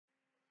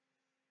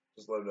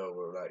Just let them know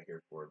we're not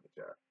here for the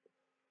chat.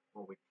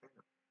 Well, we can.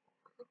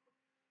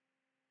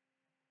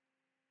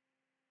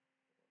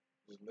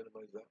 Just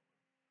minimize that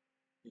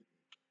one.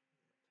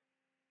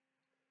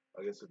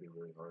 I guess it'd be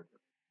really hard to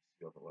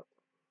see on the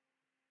laptop.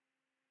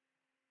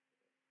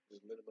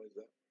 Just minimize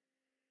that.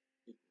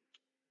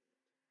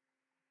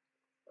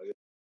 I guess.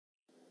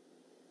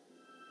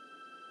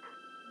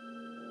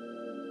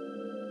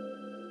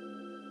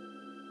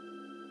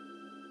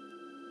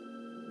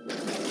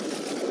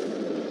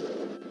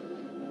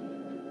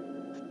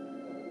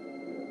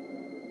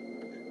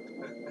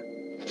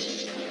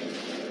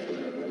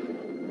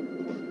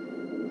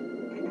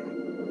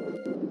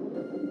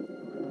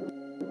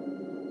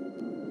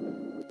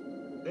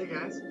 Hey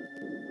guys,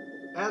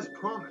 as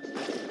promised,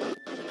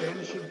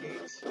 Vanishing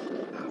Gates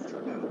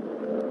after now.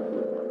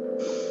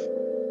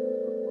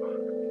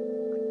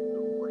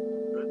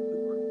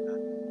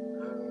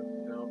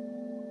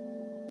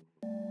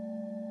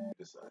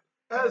 Decide.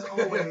 As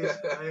always,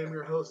 I am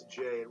your host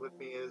Jay, and with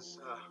me is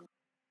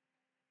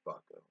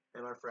Paco.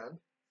 and our friend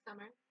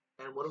Summer.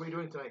 And what are we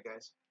doing tonight,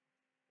 guys?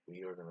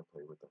 We are gonna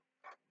play with the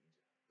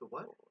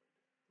what? board.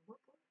 What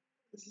board?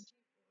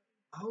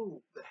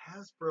 Oh, the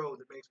Hasbro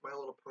that makes My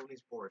Little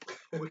Ponies board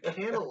with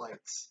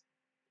candlelights.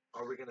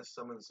 Are we gonna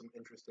summon some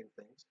interesting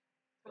things?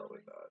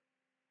 Probably not.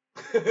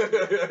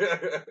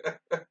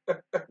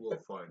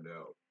 We'll find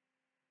out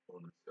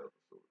on this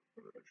episode of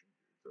Vanishing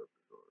Gates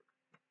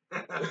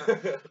After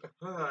Dark.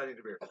 I need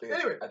a beer.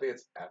 Anyway, I think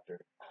it's after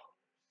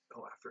hours.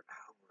 Oh, after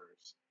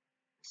hours.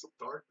 It's still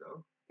dark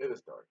though. It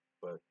is dark,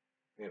 but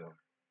you know.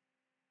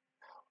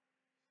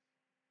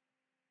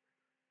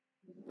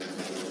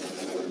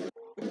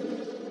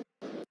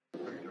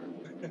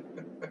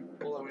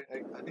 Hold on, wait. I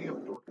think I have a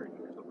door curtain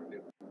here somewhere,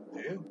 dude.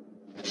 Do you?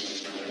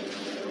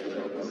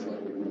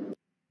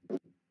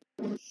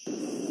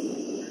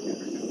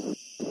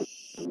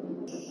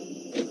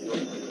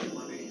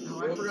 No,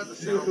 I forgot the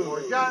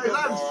soundboard. Guys,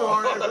 I'm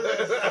sorry for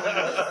this.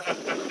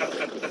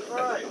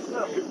 Alright,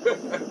 so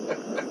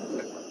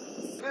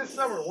this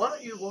summer, why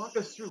don't you walk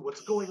us through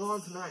what's going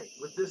on tonight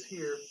with this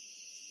here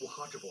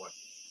wahujuh boy?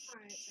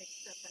 Alright, like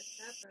step by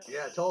step.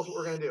 Yeah, tell us what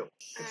we're gonna do.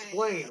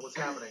 Explain what's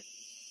happening.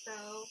 So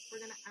we're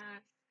gonna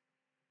ask,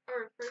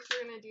 or first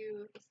we're gonna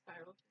do the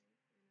spiral thing.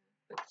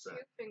 We're gonna put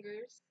 2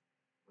 fingers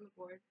on the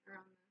board, or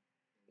on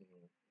the...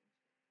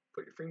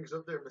 Put your fingers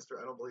up there, mister.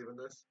 I don't believe in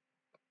this.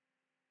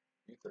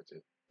 You touch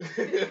it.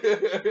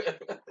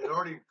 It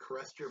already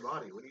caressed your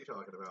body. What are you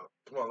talking about?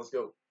 Come on, let's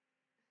go.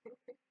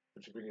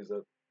 Put your fingers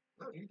up.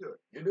 No, you do it.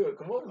 You do it.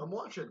 Come on. I'm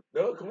watching.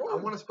 No, come on. I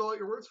want to spell out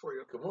your words for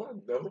you. Come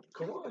on. No,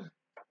 come on.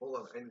 Hold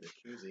on, I need a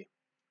QZ.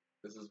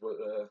 This is what.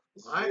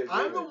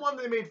 I'm the one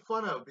they made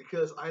fun of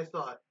because I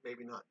thought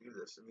maybe not do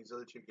this, and these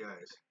other 2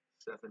 guys,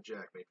 Steph and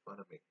Jack, made fun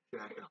of me.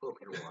 Jack, I hope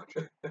you're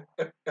watching.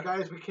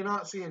 Guys, we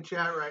cannot see in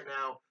chat right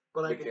now,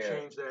 but I can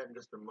change that in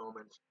just a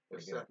moment.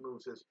 If Steph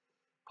moves his,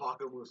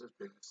 Paco moves his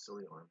big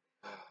silly arm.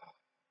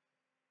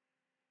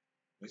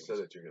 You said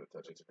that you're gonna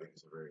touch it.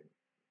 It's a very.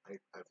 I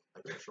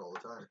touch it all the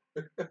time.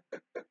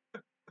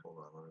 Hold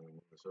on, let me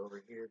move this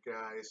over here,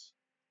 guys.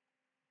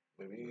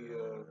 Maybe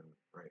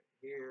right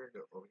here,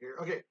 go over here.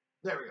 Okay,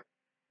 there we go.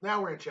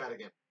 Now we're in chat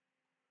again.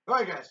 All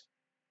right, guys,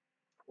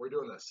 we're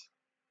doing this.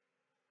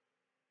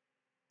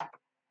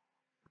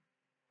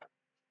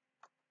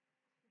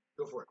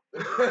 Go for it.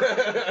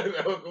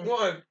 No, come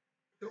on.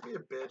 Don't be a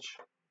bitch.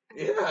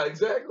 Yeah,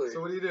 exactly.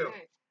 So what do you do?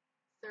 Okay.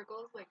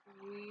 Circles like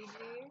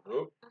Ouija.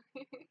 Oh.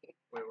 Wait,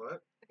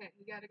 what? Okay,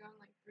 you gotta go in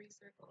like 3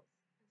 circles.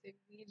 I say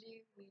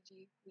Ouija,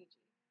 Ouija, Ouija.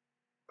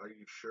 Are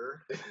you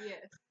sure?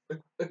 Yes. This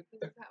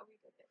is how we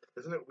did it.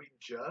 Isn't it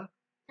Ouija?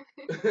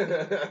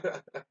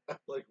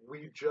 Like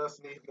we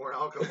just need more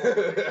alcohol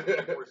to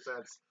make more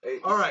sense. Hey,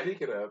 all right.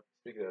 Speaking of,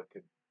 can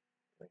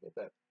I get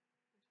that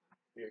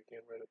beer can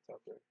right up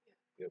top there?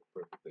 Yeah. Yep,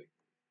 perfect. Thing.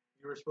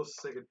 You were supposed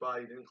to say goodbye.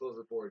 You didn't close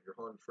the board. You're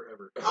haunted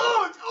forever.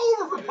 Oh, it's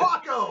over for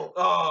Paco!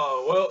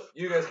 Oh, well,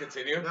 you guys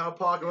continue. Now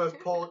Paco has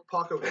Paco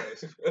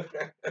guys.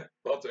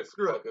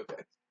 Screw it.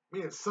 Guys.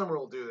 Me and Summer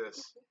will do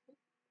this.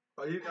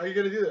 Are you going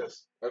to do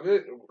this? I'm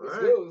it. Let's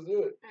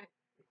do it. Alright.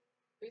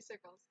 3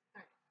 circles.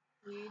 Alright.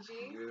 Ouija.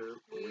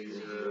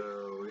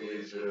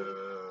 Ouija.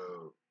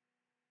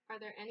 Are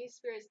there any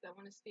spirits that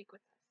want to speak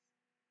with us?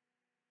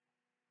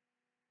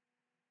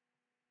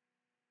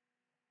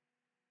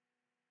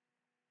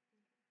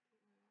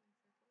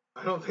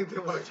 I don't think they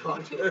want to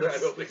talk to us. I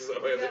don't think so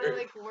either. You gotta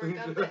like work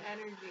up the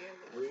energy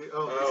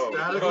of it.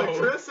 Static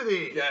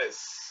electricity. Yes.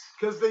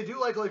 Because they do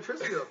like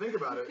electricity, though. Think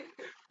about it.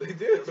 They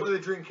do. That's why they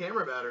drink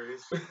camera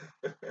batteries.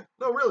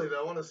 No, really,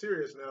 though, on a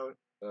serious note.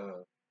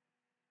 Yeah.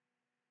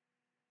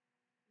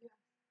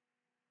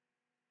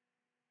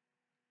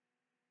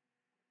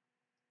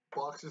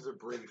 Boxes of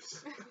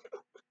briefs.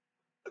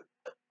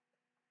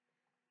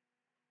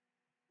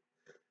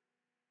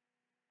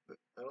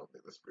 I don't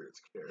think the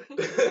spirits care.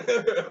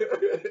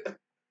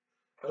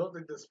 I don't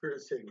think the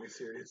spirits take me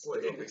seriously.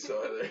 I don't think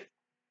so either.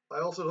 I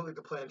also don't think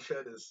the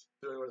planchette is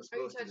doing what it's Are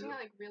you supposed to do. touching it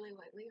like really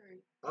lightly,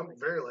 or? I'm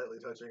very lightly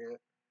touching it.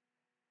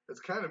 It's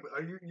kind of.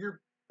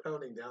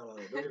 pounding down on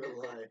it. Don't even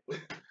lie.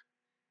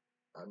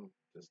 I'm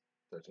just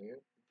touching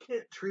it. You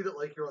can't treat it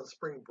like you're on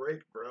spring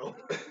break, bro.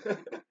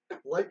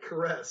 Light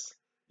caress.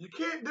 You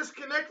can't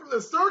disconnect from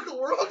the circle.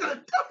 We're all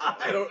gonna die.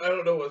 I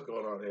don't know what's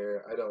going on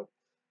here. I don't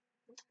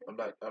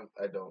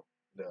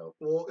know.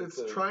 Well, it's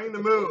trying to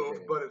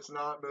move, but it's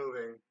not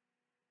moving.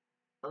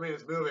 I mean,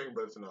 it's moving,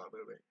 but it's not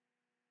moving.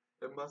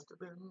 It must have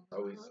been.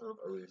 Are we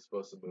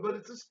supposed to move But it?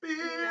 it's a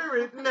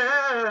spirit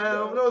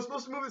now. No, it's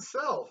supposed to move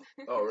itself.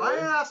 Oh, really?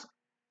 I ask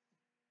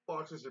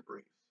boxers to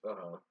breathe.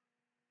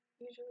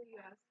 Usually you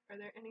ask, are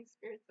there any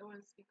spirits that want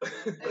to speak with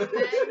us? And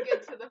then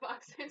get to the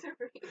boxer to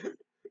breathe.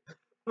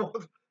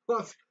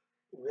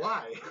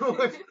 Why?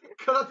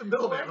 Cut out the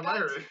middleman. I'm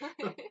Irish.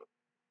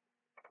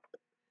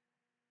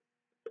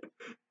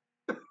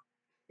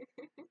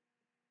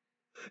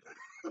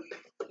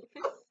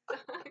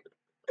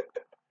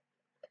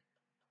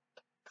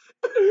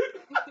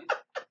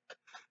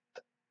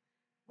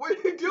 What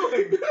are you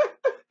doing?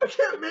 I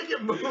can't make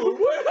it move.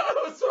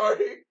 I'm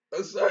sorry.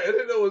 I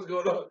didn't know what was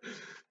going on.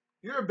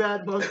 You're a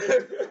bad monkey.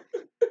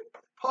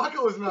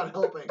 Paco is not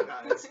helping,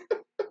 guys.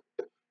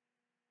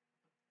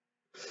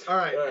 All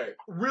right.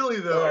 Really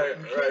though,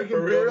 you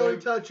can barely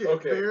touch it.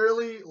 Okay.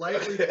 Barely,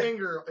 lightly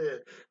finger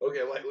it.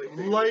 Okay, lightly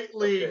finger.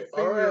 Lightly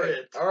finger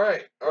it. All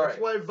right. That's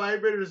why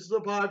vibrators are so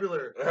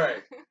popular. All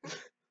right.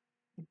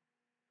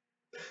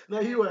 Now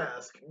you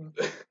ask.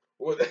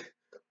 What am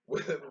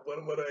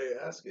I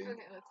asking?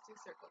 Okay, let's do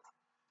circles.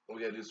 We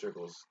gotta do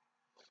circles.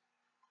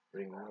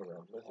 Ring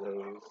around the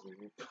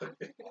rosy.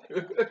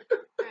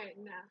 Alright,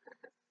 now.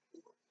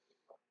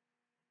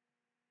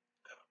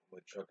 My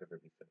truck ever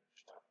be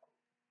finished?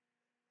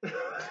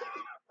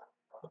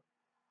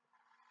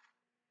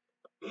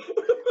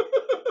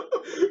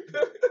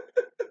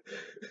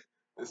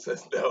 It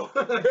says no.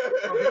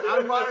 Okay,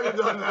 I'm not even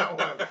done that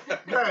one.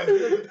 Guys, we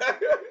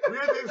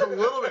gotta take this a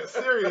little bit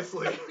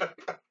seriously.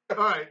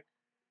 Alright.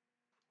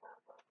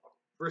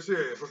 We're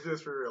serious. Let's do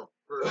this for real.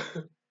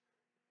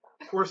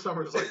 Poor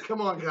Summer's like, come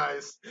on,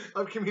 guys.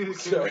 I've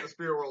communicated with the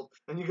spirit world,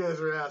 and you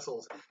guys are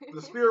assholes.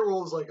 The spirit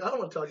world is like, I don't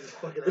want to talk to these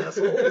fucking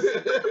assholes.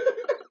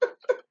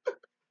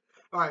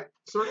 Alright,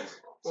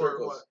 circles? Or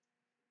what?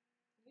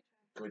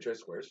 Can we try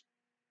squares?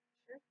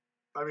 Sure.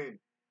 I mean,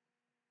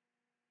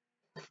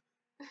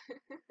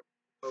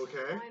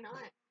 okay. Why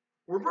not?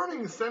 We're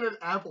burning scented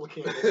apple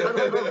candles. I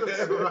don't know if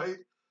that's the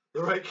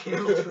right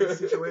candles for the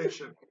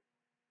situation.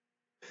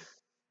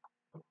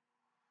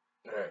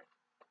 Alright.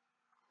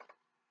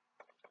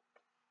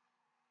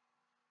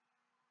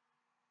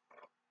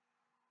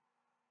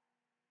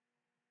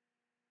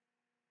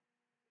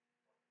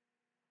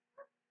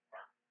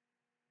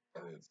 I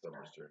think it's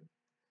Summer's turn.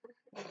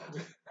 Are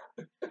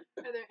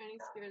there any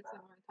spirits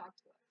that want to talk to us?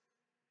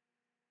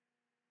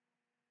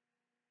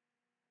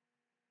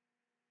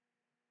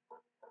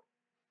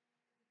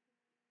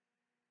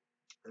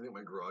 I think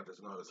my garage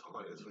is not as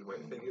haunted as we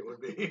might think it would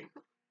be.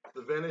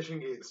 The Vanishing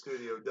Gates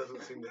studio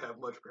doesn't seem to have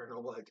much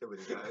paranormal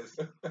activity, guys.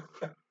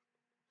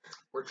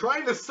 We're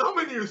trying to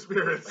summon you,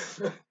 spirits!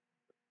 I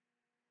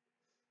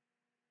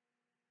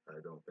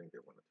don't think they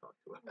want to talk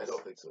to us. I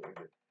don't think so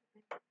either.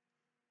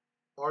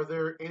 Are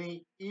there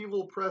any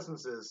evil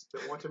presences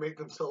that want to make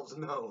themselves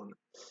known?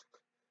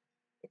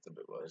 That's a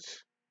bit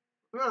much.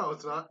 No,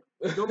 it's not.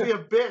 Don't be a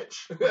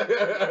bitch.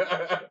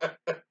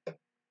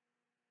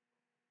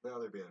 Now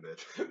they're being a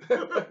bitch.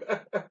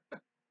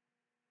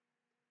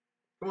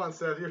 Come on,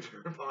 Seth, your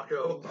turn,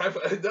 Paco.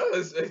 It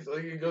does. It's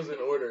like it goes in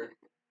order.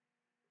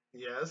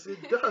 Yes,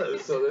 it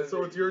does.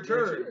 So it's your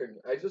turn.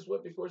 I just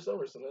went before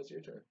Summer, so that's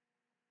your turn.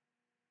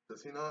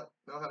 Does he not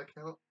know how to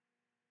count?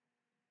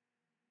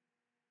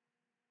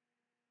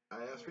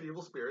 I asked for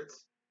evil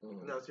spirits.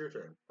 Mm-hmm. Now it's your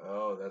turn.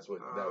 Oh, that's what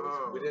that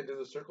was. We didn't do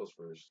the circles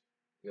first.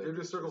 You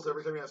do circles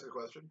every time you ask a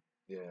question?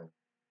 Yeah.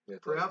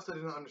 Perhaps I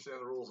didn't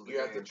understand the rules of the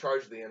game. You have to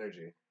charge the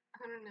energy.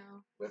 I don't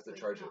know. We have to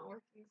charge it.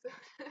 Working, so.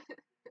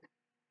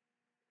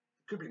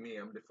 Could be me.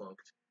 I'm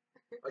defunct.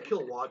 I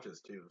kill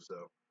watches too,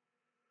 so.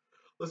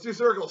 Let's do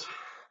circles.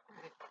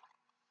 Alright.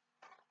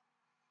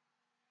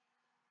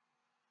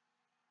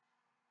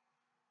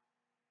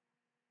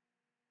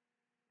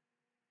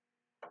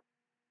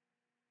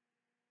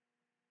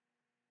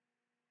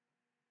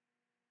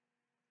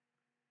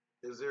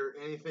 Is there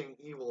anything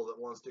evil that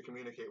wants to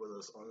communicate with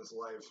us on this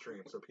live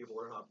stream so people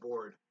are not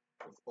bored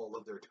with all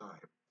of their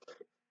time?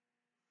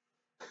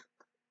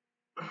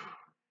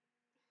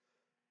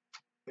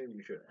 Maybe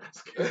you should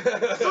ask.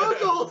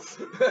 Circles!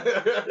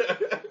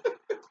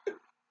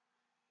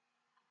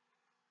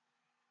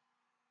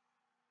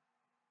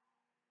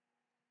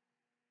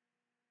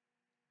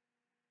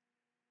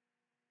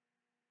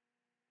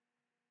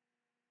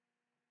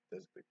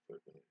 Does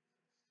Bigfoot really exist?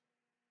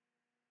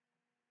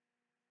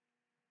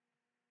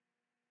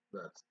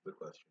 That's the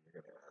question you're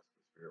going to ask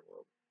the spirit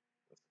world.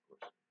 That's the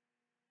question.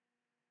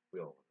 We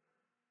all want to know.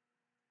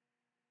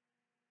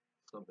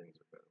 Some things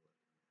are better left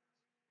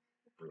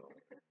unasked. We all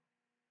want to know.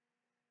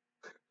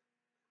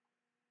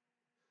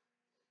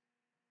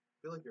 I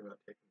feel like you're not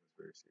taking this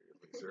very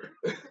seriously, sir.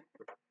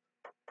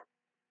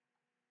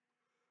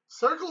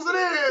 Circles it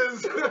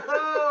is!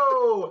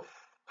 Oh!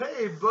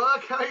 Hey,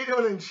 Buck, how you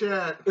doing in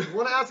chat?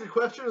 Want to ask a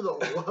question to the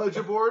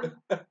wahujuh board?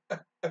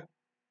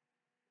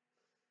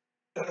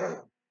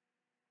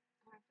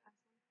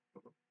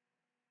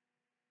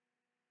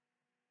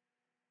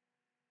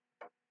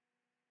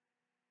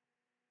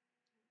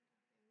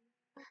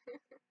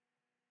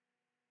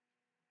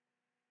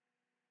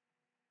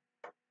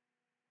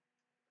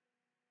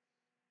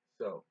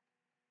 So,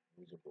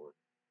 Ouija board.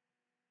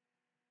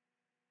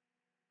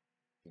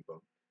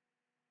 Debunk.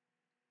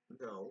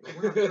 No,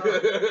 we're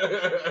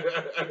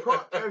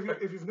not done.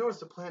 If you've noticed,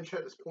 the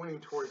planchette is pointing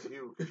towards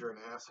you because you're an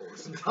asshole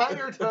this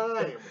entire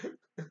time.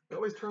 It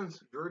always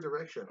turns your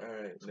direction. All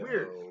right, It's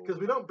weird because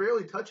we don't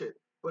barely touch it,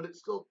 but it's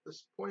still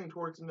pointing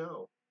towards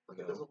no. Like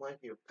it doesn't like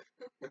you.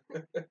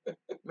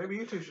 Maybe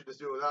you two should just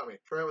do it without me.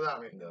 Try it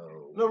without me.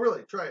 No,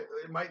 really, try it.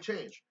 It might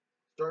change.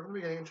 Start from the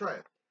beginning and try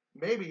it.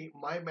 Maybe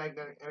my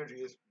magnetic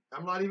energy is,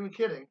 I'm not even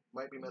kidding,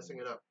 might be messing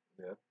it up.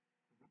 Yeah.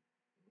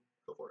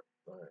 Go for it.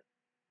 All right.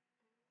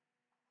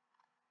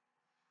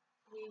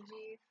 Ouija.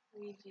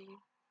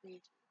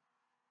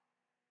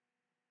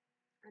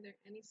 Are there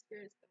any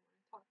spirits that want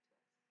to talk to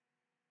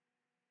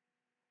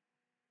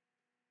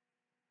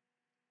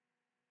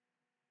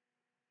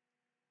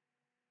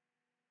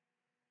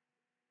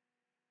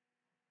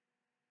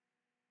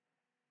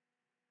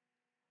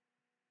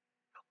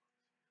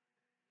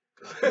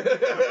us?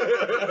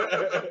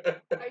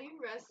 Are you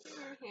resting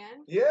your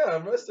hand? Yeah,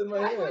 I'm resting my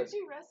hand. Why would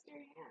you rest your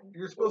hand?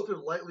 You're supposed to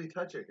lightly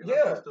touch it. You're not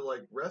supposed to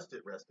like rest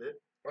it.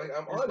 Like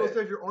I'm You're on supposed it. to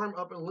have your arm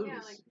up and loose. Yeah,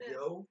 like this.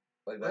 Yo.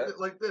 Like that?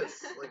 Like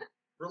this. Like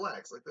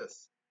relax, like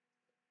this.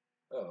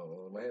 Oh,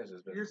 well, my hand's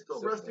just been. You're still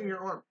sitting resting there.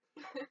 your arm.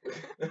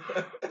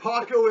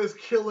 Paco is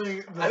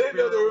killing the I didn't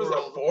know there was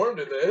world. a form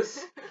to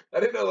this. I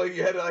didn't know like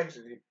you had to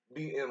actually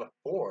be in a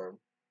form.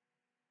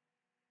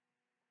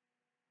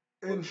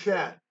 In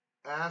chat,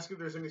 ask if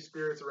there's any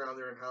spirits around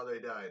there and how they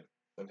died.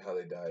 And how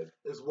they died.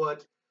 Is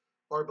what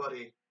our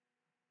buddy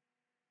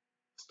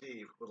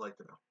Steve would like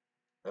to know.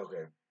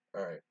 Okay.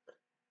 All right.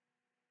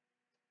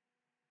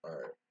 All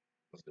right.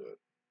 Let's do it.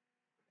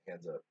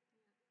 Hands up.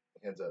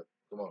 Hands up.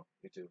 Come on,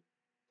 you two.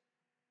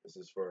 This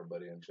is for our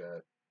buddy in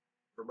chat.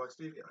 For Buck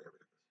Steve? Yeah, I got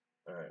this.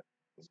 All right.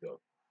 Let's go.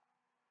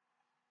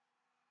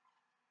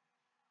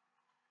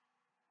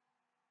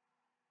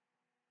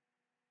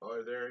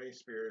 Are there any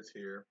spirits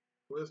here?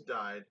 Who has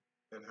died,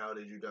 and how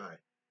did you die?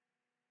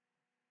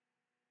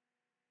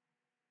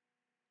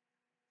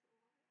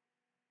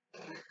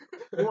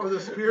 Or the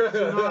spirits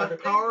are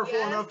not powerful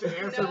enough to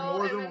answer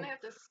more than.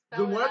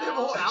 Then why do they have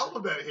a whole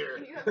alphabet here?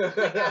 You have to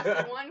like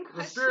ask one question.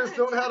 The spirits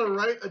don't know how to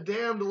write a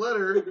damned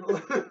letter.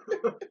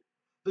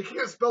 They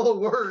can't spell a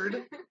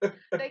word.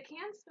 They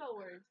can spell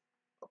words.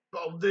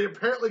 Well, they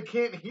apparently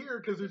can't hear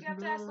because there's. You have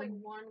to ask like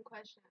one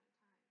question at a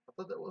time. I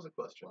thought that was a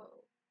question. Whoa.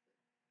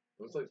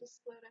 It was like,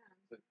 just slow down.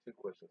 like two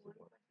questions. One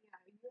question. Yeah,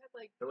 you have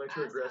like. Am I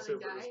too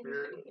aggressive for the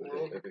spirit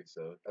world? I think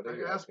so. I I think can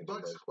you're ask asking too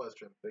Buck's much.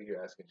 question. I think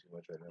you're asking too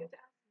much right You now. have to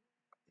ask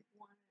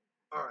one.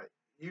 All right,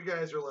 you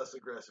guys are less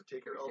aggressive.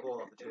 Take your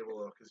elbow off the table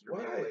though, because you're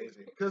Why? being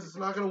lazy. Because it's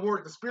not going to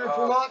work. The spirits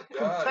will Oh, not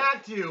God.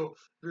 contact you.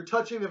 You're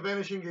touching the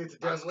Vanishing Gates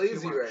desk I'm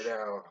lazy too much. right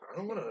now. I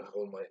don't want to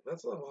hold my.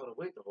 That's a lot of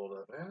weight to hold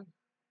up, man.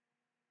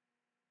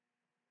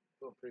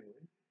 Feeling pretty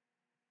lazy.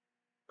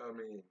 I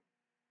mean,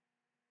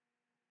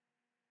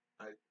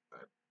 I'm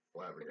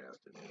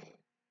flabbergasted.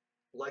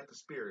 Like the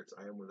spirits,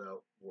 I am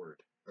without word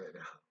right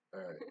now.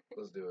 All right,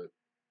 let's do it.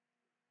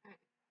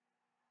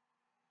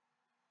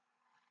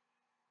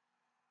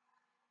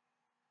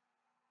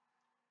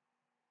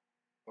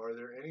 Are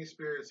there any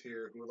spirits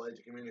here who would like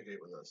to communicate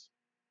with us?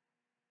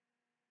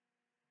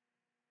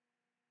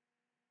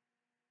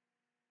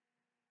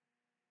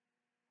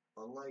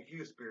 Unlike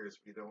you, spirits,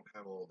 we don't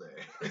have all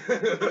day.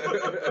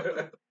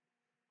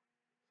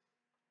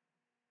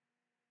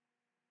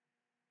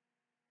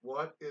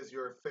 What is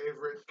your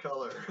favorite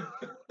color?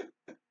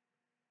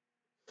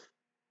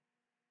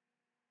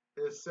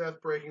 Is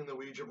Seth breaking the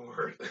Ouija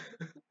board?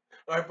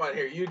 All right, fine.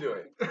 Here, you do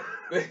it.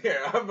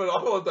 Here, I'm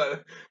all done.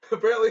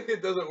 Apparently,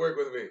 it doesn't work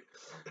with me.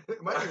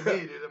 It might be me,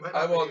 dude. It might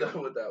not I'm be all you.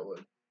 done with that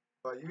one.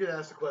 All right, you can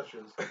ask the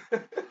questions.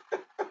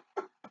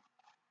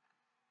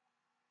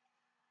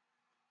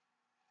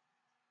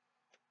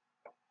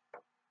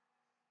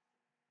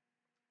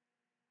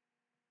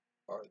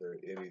 Are there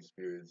any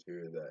spirits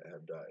here that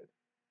have died?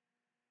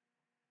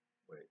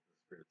 Wait, the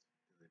spirits,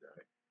 do they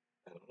die?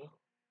 I don't know.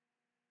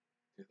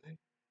 Do they? I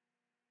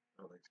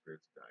don't think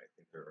spirits die. I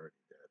think they're already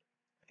dead.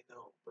 I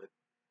know, but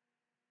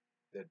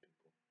dead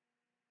people.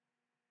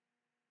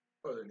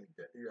 Oh, they're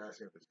dead. You're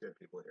asking if there's dead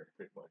people here.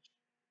 Pretty much.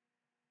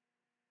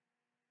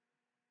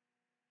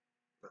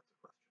 That's the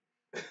question.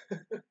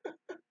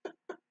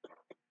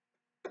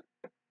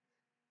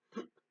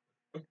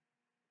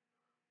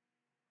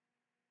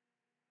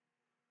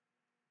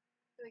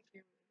 Like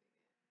you're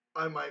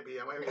I might be.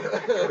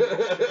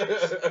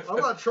 I'm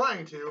not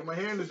trying to. My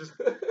hand is just.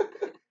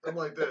 I'm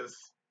like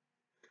this.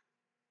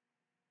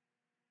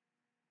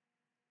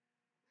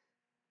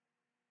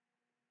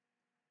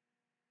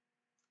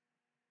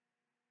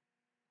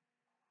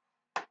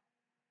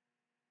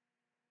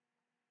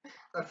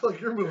 I feel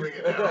like you're moving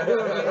it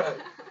now.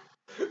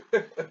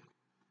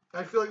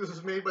 I feel like this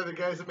was made by the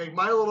guys that make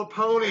My Little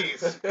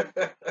Ponies.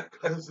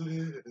 Because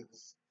it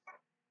is.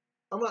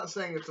 I'm not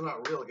saying it's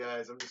not real,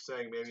 guys. I'm just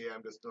saying maybe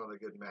I'm just not a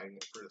good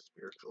magnet for the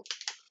spiritual.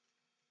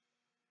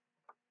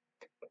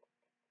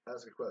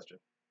 Ask a question.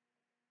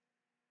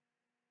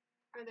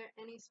 Are there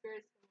any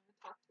spirits that want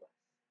to talk to us?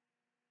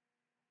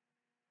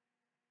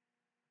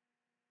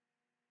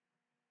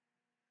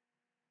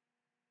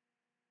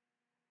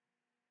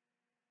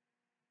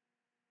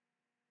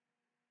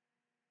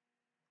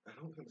 I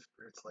don't think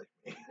spirits like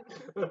me.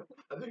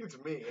 I think it's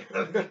me.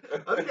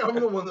 I think I'm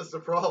the one that's the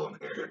problem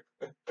here.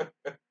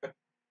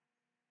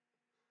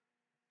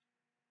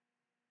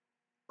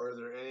 Are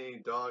there any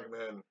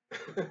dogmen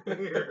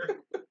here?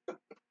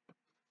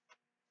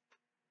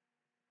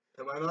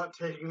 Am I not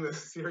taking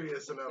this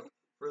serious enough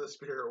for the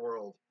spirit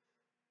world?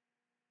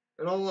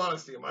 In all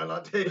honesty, am I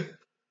not taking it?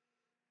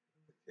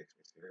 Takes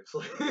me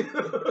seriously.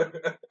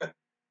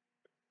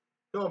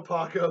 Come on,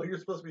 Paco, you're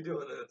supposed to be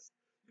doing this.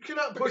 You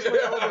cannot push my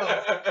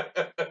elbow.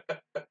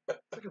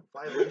 It's like a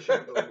violation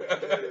of the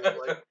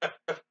Ouija.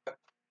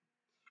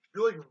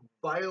 You're like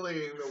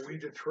violating the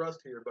Ouija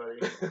trust here, buddy.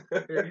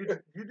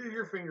 Here, you do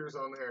your fingers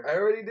on there. I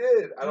already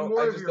did. I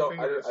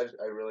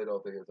really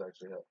don't think it's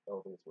actually. I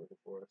don't think it's working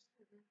for us.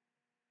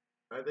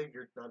 I think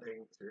you're not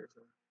taking it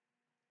seriously.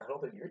 I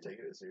don't think you're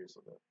taking it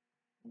seriously though.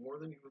 More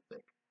than you would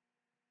think.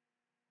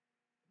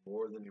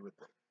 More than you would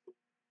think.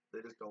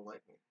 They just don't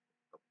like me.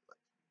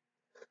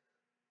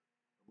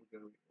 I'm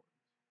gonna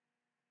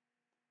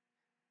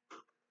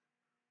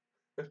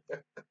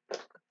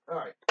All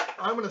right.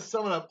 I'm going to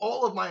summon up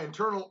all of my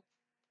internal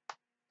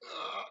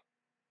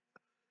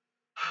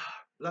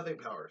nothing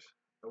powers.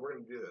 And we're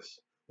going to do this.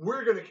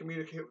 We're going to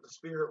communicate with the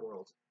spirit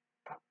world.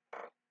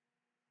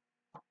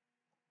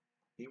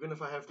 Even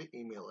if I have to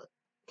email it.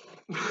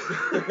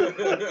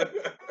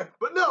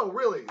 But no,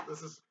 really.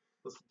 Let's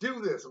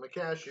do this. I'm going to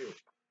cash you.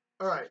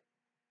 All right.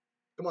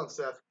 Come on,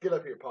 Seth. Get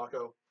up here,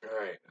 Paco. All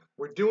right.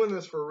 We're doing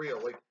this for real.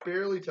 Like,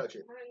 barely touch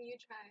it. Why don't you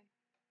try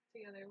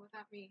together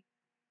without me?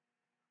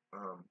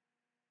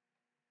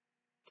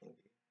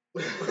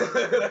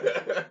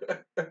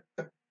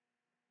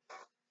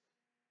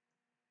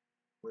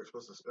 We're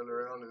supposed to spin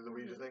around in the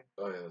Ouija thing?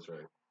 Oh, yeah, that's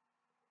right.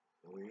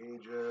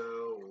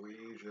 Ouija,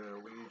 Ouija,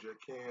 Ouija,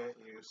 can't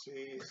you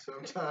see?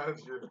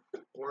 Sometimes your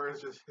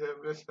words just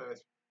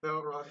hypnotize.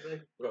 No, wrong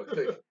thing. Wrong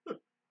thing.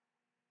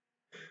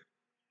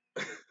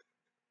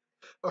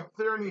 Are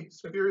there any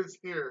spirits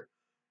here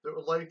that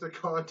would like to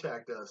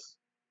contact us?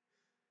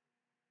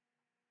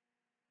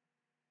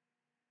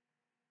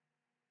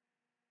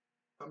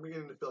 I'm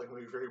beginning to feel like I'm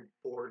going to be very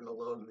bored and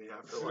alone in the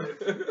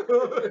afterlife.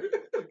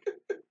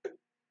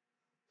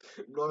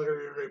 I'm not going to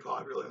be very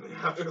popular in the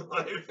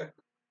afterlife.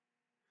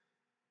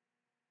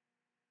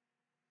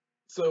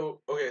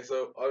 So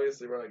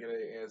obviously we're not getting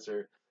any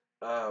answer.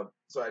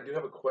 So I do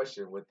have a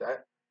question with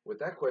that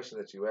question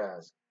that you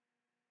asked.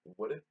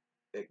 What if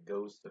it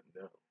goes to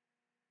no?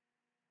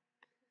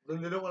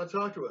 Then they don't want to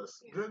talk to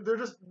us. Yeah. They're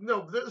just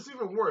no. This is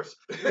even worse.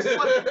 This is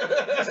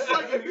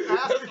like if you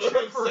ask the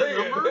chick for her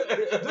number.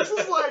 This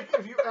is like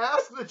if you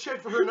ask the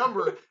chick for her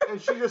number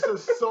and she just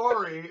says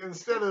sorry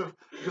instead of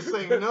just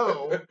saying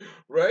no.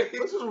 Right?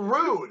 This is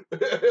rude. You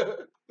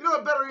know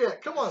what? Better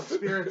yet, come on,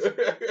 spirits.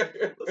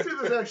 Let's see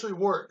if this actually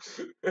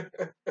works.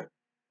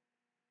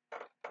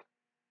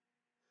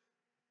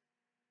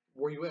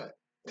 Where you at?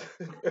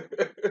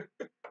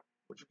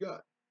 What you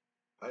got?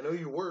 I know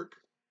you work.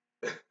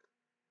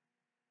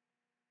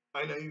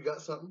 I know you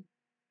got something.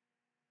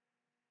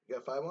 You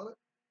got 5 on it?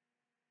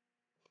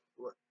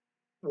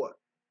 What?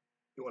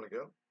 You want to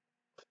go?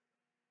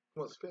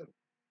 Come on, spin.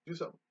 Do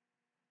something.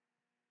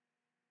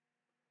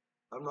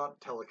 I'm not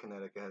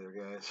telekinetic either,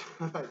 guys.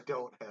 I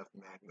don't have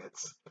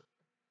magnets.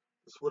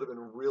 This would have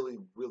been really,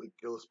 really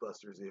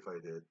Ghostbusters if I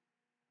did.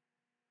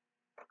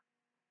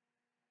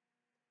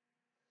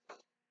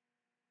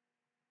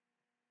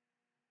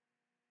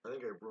 I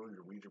think I ruined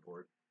your Ouija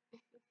board.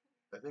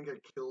 I think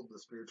I killed the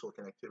spiritual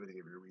connectivity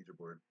of your Ouija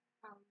board.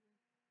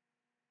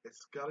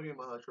 It's got to be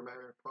my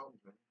electromagnetic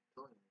problems, man. I'm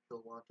telling you,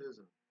 kill watches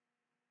and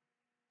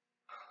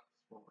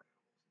small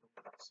animals. No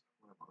pets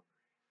when I'm hungry.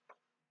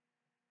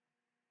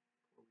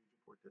 Poor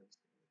Ouija board didn't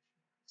stand a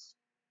chance.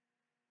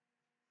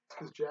 It's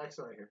because Jack's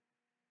not here.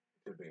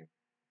 Could be.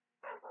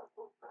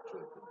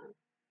 Truly could be.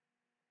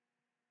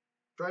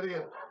 Try it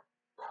again.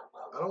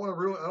 I don't want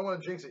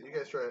to jinx it. You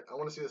guys try it. I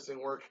want to see this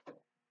thing work.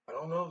 I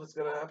don't know if it's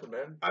gonna happen,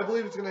 man. I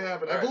believe it's gonna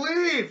happen. All right. I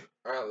believe.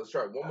 All right, let's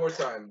try it one more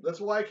time. That's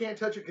why I can't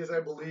touch it, because I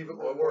believe it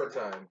will One more work.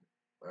 time.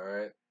 All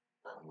right.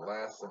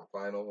 Last and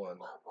final one.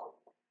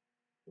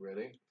 You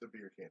ready? The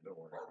beer can. Don't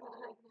worry.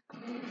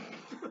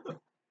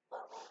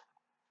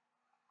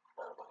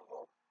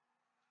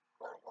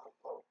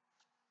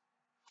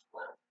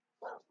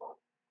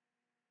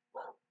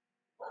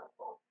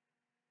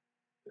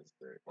 It's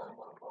there.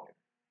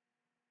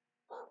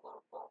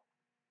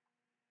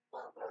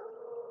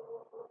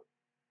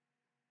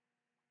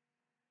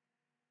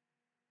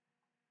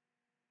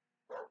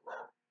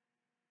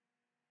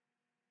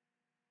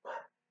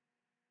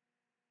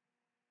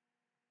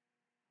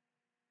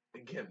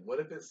 Again, what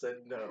if it said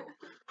no?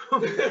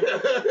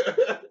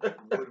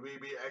 Would we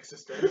be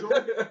existential?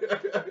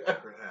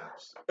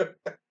 Perhaps.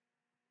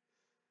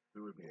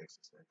 We would be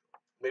existential.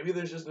 Maybe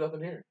there's just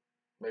nothing here.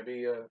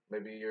 Maybe the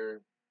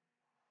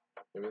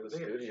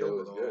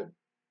studio is good.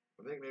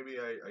 I think maybe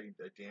I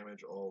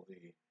damage all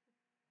the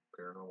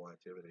paranormal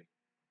activity.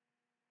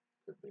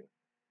 Could be.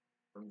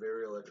 I'm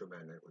very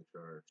electromagnetically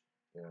charged.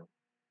 Yeah.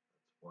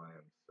 That's why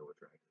I'm so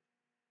attractive.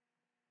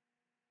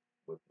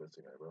 With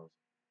missing eyebrows.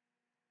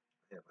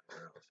 I have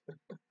eyebrows.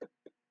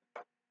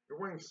 You're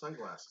wearing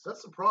sunglasses.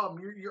 That's the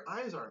problem. Your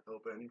eyes aren't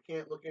open. You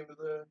can't look into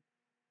the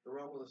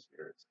realm of the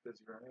spirits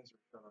because your eyes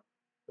are shut off.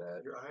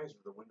 Your eyes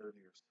are the window to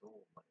your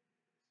soul.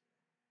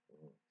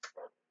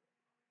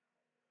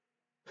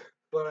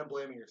 But I'm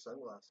blaming your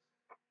sunglasses.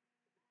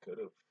 Could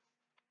have.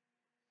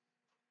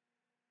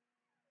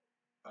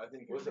 I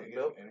think your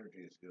negative energy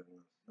is doing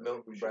this.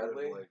 Milton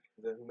Bradley?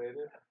 Is that who made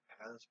it?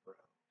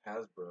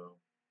 Hasbro.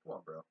 Come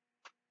on, bro.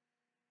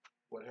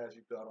 What has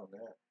you got on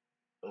that?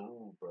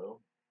 Oh,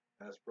 bro.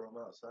 Hasbro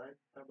outside?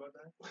 How about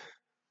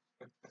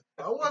that?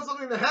 I want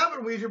something to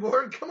happen, Ouija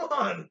board. Come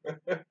on.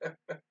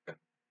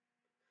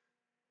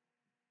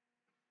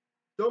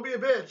 Don't be a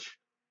bitch.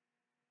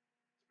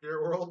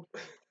 Spirit world.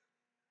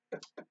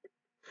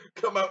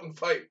 Come out and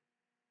fight.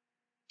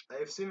 I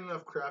have seen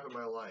enough crap in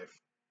my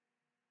life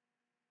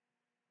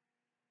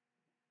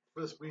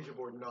for this Ouija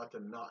board not to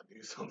not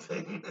do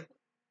something. Come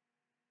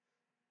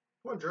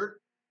on,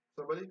 jerk.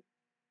 Somebody?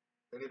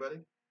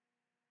 Anybody?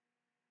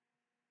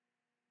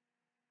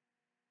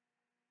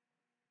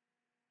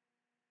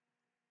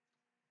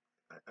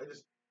 I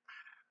just...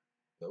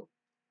 Nope.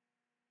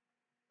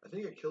 I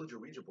think I killed your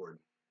Ouija board.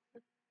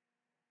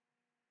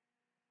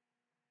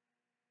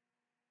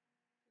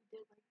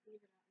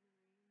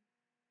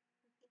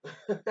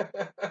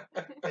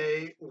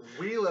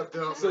 We left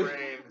it out in the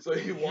rain. So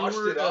you washed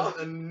it off?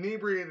 As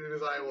inebriated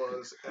as I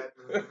was, at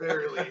the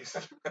very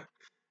least.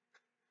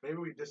 Maybe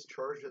we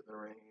discharged it in the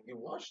rain. You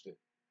washed it.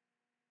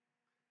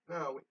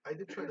 No, I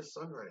did try to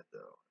sunray it,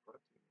 though.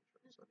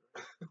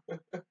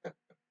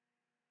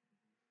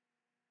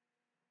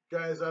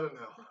 Guys, I don't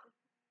know.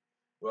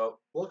 Well,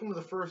 welcome to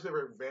the first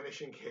ever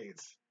Vanishing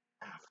Gates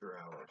After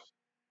Hours.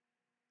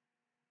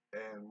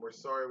 And we're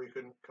sorry we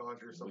couldn't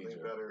conjure something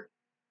better.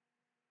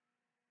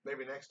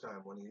 Maybe next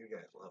time one of you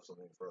guys will have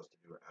something for us to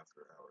do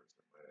after hours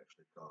that might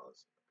actually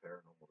cause a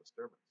paranormal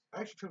disturbance. I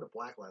actually turned the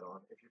black light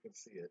on, if you can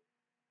see it.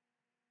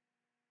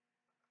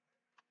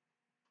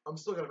 I'm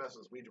still going to mess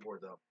with this Ouija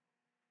board, though.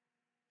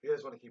 If you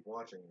guys want to keep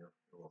watching, you're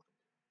welcome.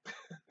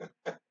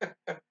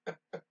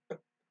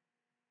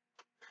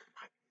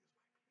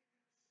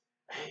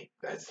 Hey,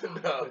 that's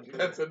enough.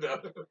 That's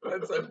enough.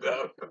 That's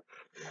enough.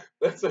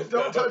 That's enough.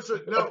 Don't touch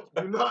it. No,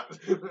 do not.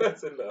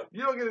 That's enough.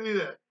 You don't get to do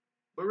that.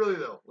 But really,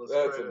 though, let's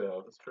try to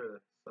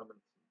summon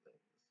some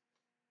things.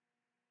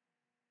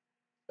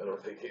 I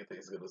don't think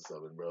anything's going to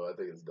summon, bro. I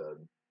think it's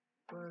done.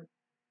 But,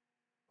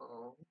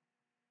 oh,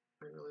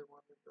 I really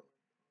wanted to go.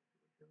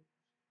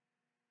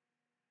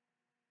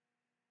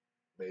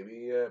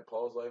 Maybe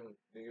Paul's live in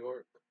New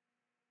York.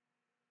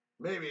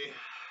 Maybe.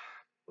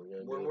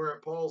 When we're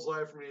at Paul's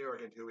live from New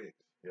York in 2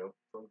 weeks. Yep.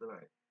 From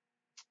tonight.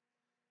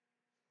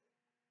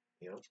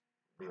 Yep.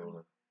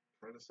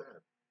 Kind of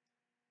sad.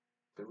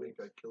 I think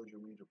I killed your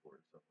Ouija board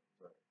or something.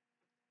 Sorry.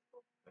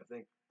 I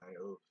think I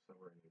owe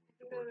somewhere in your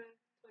Ouija board.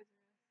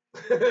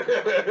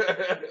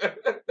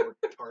 Or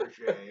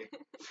Target.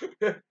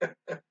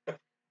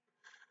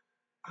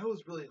 I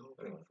was really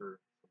hoping for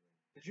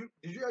something.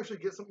 Did you actually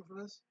get something from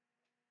this?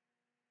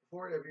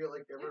 Before? Have you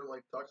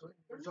ever talked to me?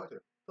 What did you talk to?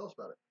 Tell us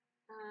about it.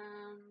 I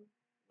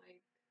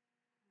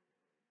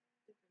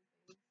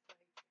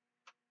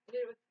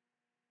did it with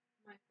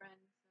my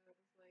friend, so it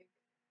was like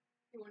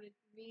he wanted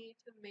me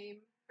to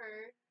maim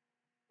her,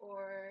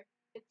 or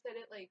it said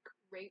it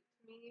raped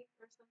me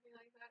or something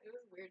like that. It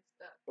was weird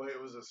stuff. Wait, it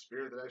was a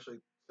spirit that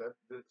actually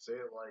did it say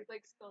it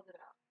spelled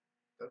it out.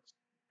 That's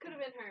could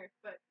have been her,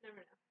 but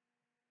never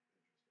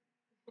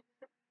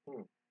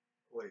know.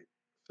 Wait.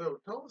 So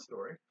tell the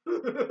story.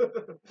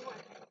 What?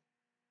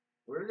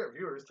 We got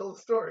viewers. Tell the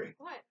story.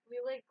 What? We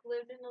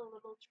lived in a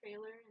little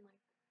trailer in a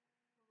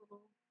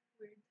little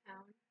weird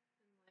town,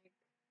 and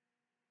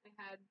I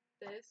had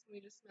this, and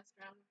we just messed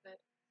around with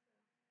it,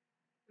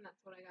 and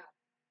that's what I got.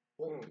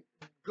 Well,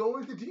 go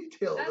into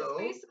detail, that's though.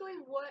 That's basically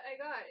what I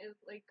got. Is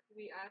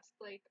we asked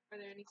are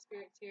there any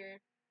spirits here?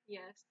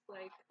 Yes.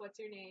 What's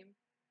your name?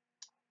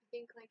 I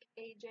think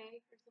AJ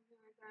or something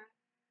like that.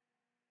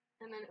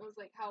 And then it was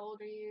how old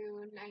are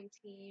you?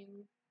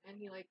 19. And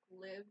he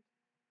lived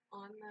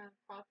on the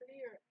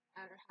property or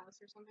at our house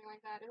or something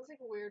like that. It was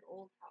a weird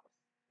old house.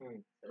 So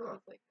it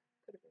was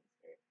could have been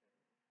spirit.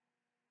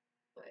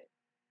 But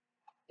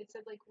it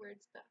said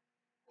weird stuff.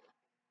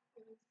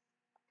 It was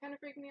kind of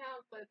freaking me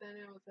out, but then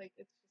it was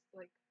it's just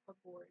a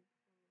board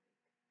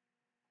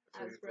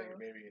from so you think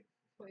maybe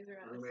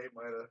roommate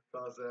might have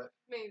caused that?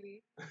 Maybe.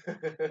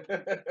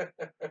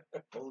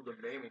 Oh, the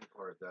maiming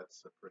part,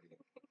 that's a pretty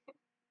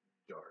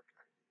dark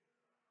idea.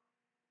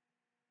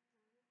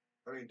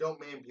 I mean, don't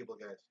maim people,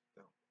 guys.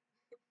 Don't.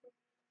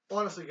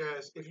 honestly,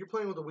 guys, if you're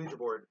playing with a Ouija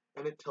board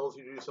and it tells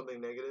you to do something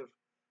negative,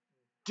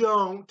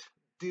 don't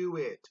do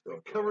it. We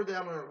covered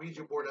that on our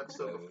Ouija board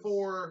episode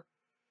before.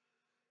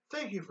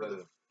 Thank you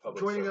for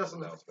joining us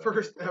on the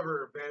first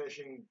ever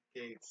Vanishing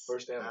Gates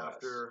First and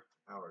after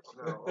hours.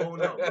 No, oh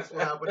no, this will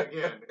happen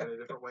again in a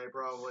different way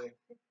probably.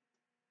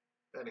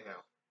 Anyhow,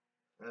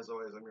 as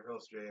always, I'm your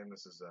host Jay, and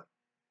this is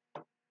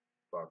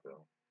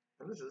Paco.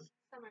 And this is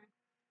Summer.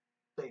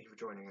 Thank you for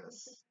joining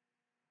us.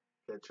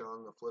 Catch you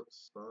on the flip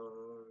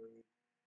side.